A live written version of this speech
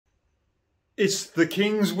It's the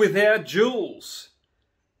Kings without Jules.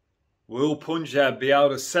 Will Punjab be able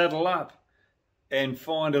to saddle up and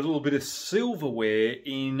find a little bit of silverware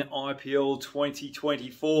in IPL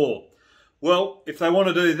 2024? Well, if they want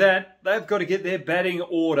to do that, they've got to get their batting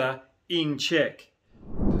order in check.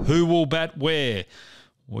 Who will bat where?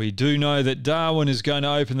 We do know that Dhawan is going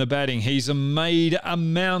to open the batting. He's made a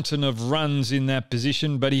mountain of runs in that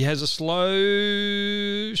position, but he has a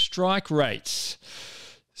slow strike rate.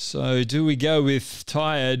 So do we go with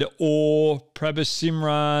Tired or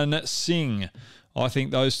Prabhasimran Singh? I think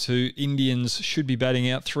those two Indians should be batting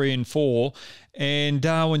out 3 and 4, and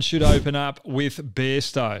Dhawan should open up with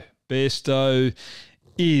Bairstow. Bairstow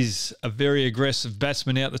is a very aggressive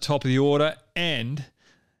batsman out the top of the order, and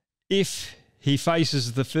if he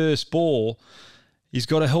faces the first ball, he's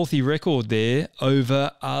got a healthy record there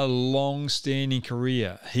over a long-standing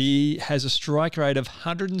career. He has a strike rate of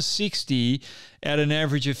 160 at an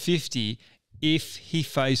average of 50 if he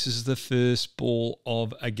faces the first ball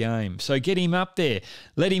of a game. So get him up there.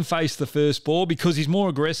 Let him face the first ball because he's more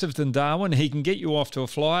aggressive than Dhawan. He can get you off to a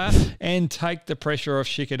flyer and take the pressure off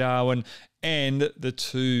Shikhar Dhawan and the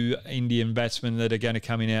two Indian batsmen that are going to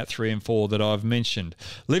come in out 3 and 4 that I've mentioned.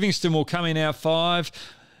 Livingstone will come in out 5.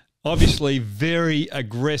 Obviously, very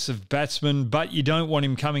aggressive batsman, but you don't want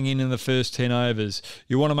him coming in the first 10 overs.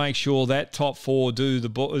 You want to make sure that top 4 do the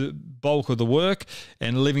bulk of the work,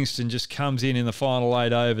 and Livingstone just comes in the final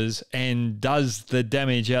 8 overs and does the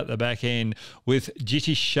damage out the back end with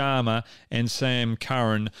Jitish Sharma and Sam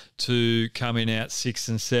Curran to come in out 6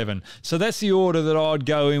 and 7. So that's the order that I'd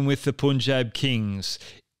go in with the Punjab Kings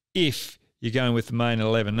if you're going with the main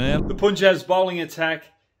 11. Now, The Punjab's bowling attack,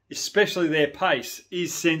 especially their pace,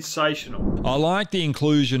 is sensational. I like the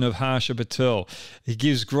inclusion of Harshal Patel. He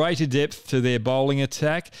gives greater depth to their bowling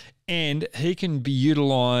attack, and he can be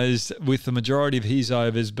utilised with the majority of his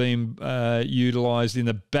overs being utilised in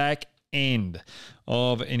the back end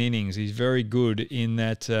of an innings. He's very good in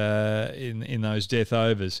that in those death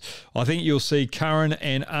overs. I think you'll see Curran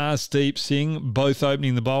and Arshdeep Singh both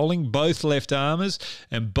opening the bowling, both left armers,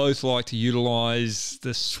 and both like to utilise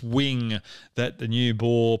the swing that the new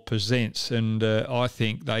ball presents. And I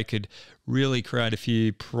think they could really create a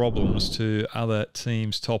few problems to other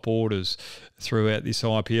teams' top orders throughout this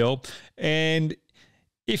IPL. And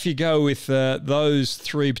if you go with those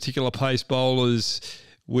 3 particular pace bowlers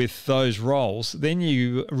with those roles, then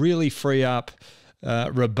you really free up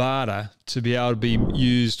Rabada to be able to be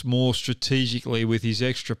used more strategically with his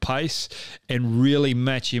extra pace and really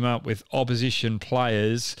match him up with opposition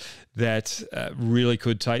players that really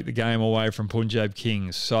could take the game away from Punjab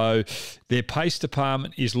Kings. So their pace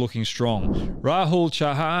department is looking strong. Rahul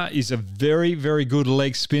Chahar is a very, very good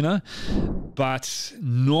leg spinner, but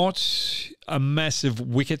not a massive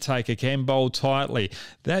wicket taker, can bowl tightly.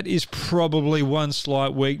 That is probably one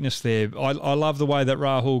slight weakness there. I love the way that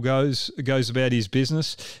Rahul goes about his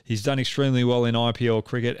business. He's done extremely well in IPL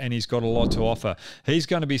cricket, and he's got a lot to offer. He's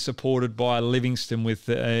going to be supported by Livingstone with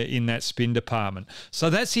in that spin department. So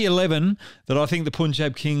that's the 11 that I think the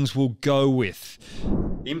Punjab Kings will go with.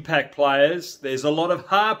 Impact players, there's a lot of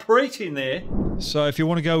Harpreet in there. So if you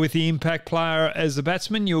want to go with the impact player as the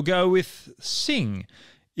batsman, you'll go with Singh.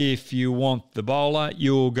 If you want the bowler,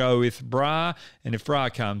 you'll go with Bra, and if Bra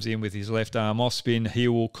comes in with his left arm off spin, he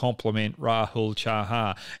will complement Rahul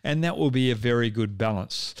Chahar, and that will be a very good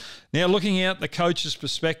balance. Now, looking at the coach's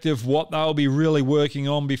perspective, what they'll be really working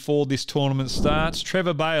on before this tournament starts,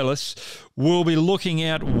 Trevor Bayliss will be looking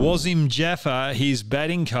at Wasim Jaffer, his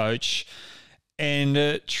batting coach,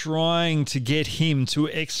 and trying to get him to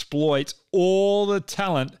exploit all the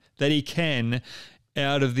talent that he can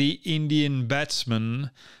out of the Indian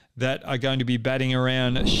batsmen that are going to be batting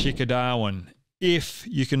around Shikhar Dhawan. If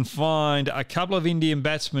you can find a couple of Indian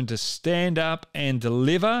batsmen to stand up and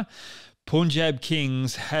deliver, Punjab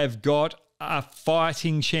Kings have got a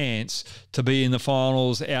fighting chance to be in the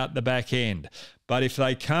finals out the back end. But if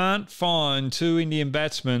they can't find 2 Indian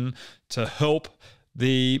batsmen to help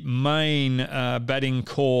the main batting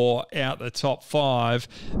core out the top 5,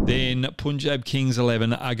 then Punjab Kings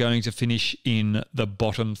 11 are going to finish in the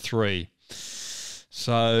bottom 3.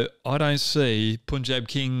 So I don't see Punjab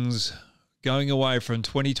Kings going away from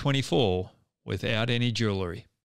 2024 without any jewellery.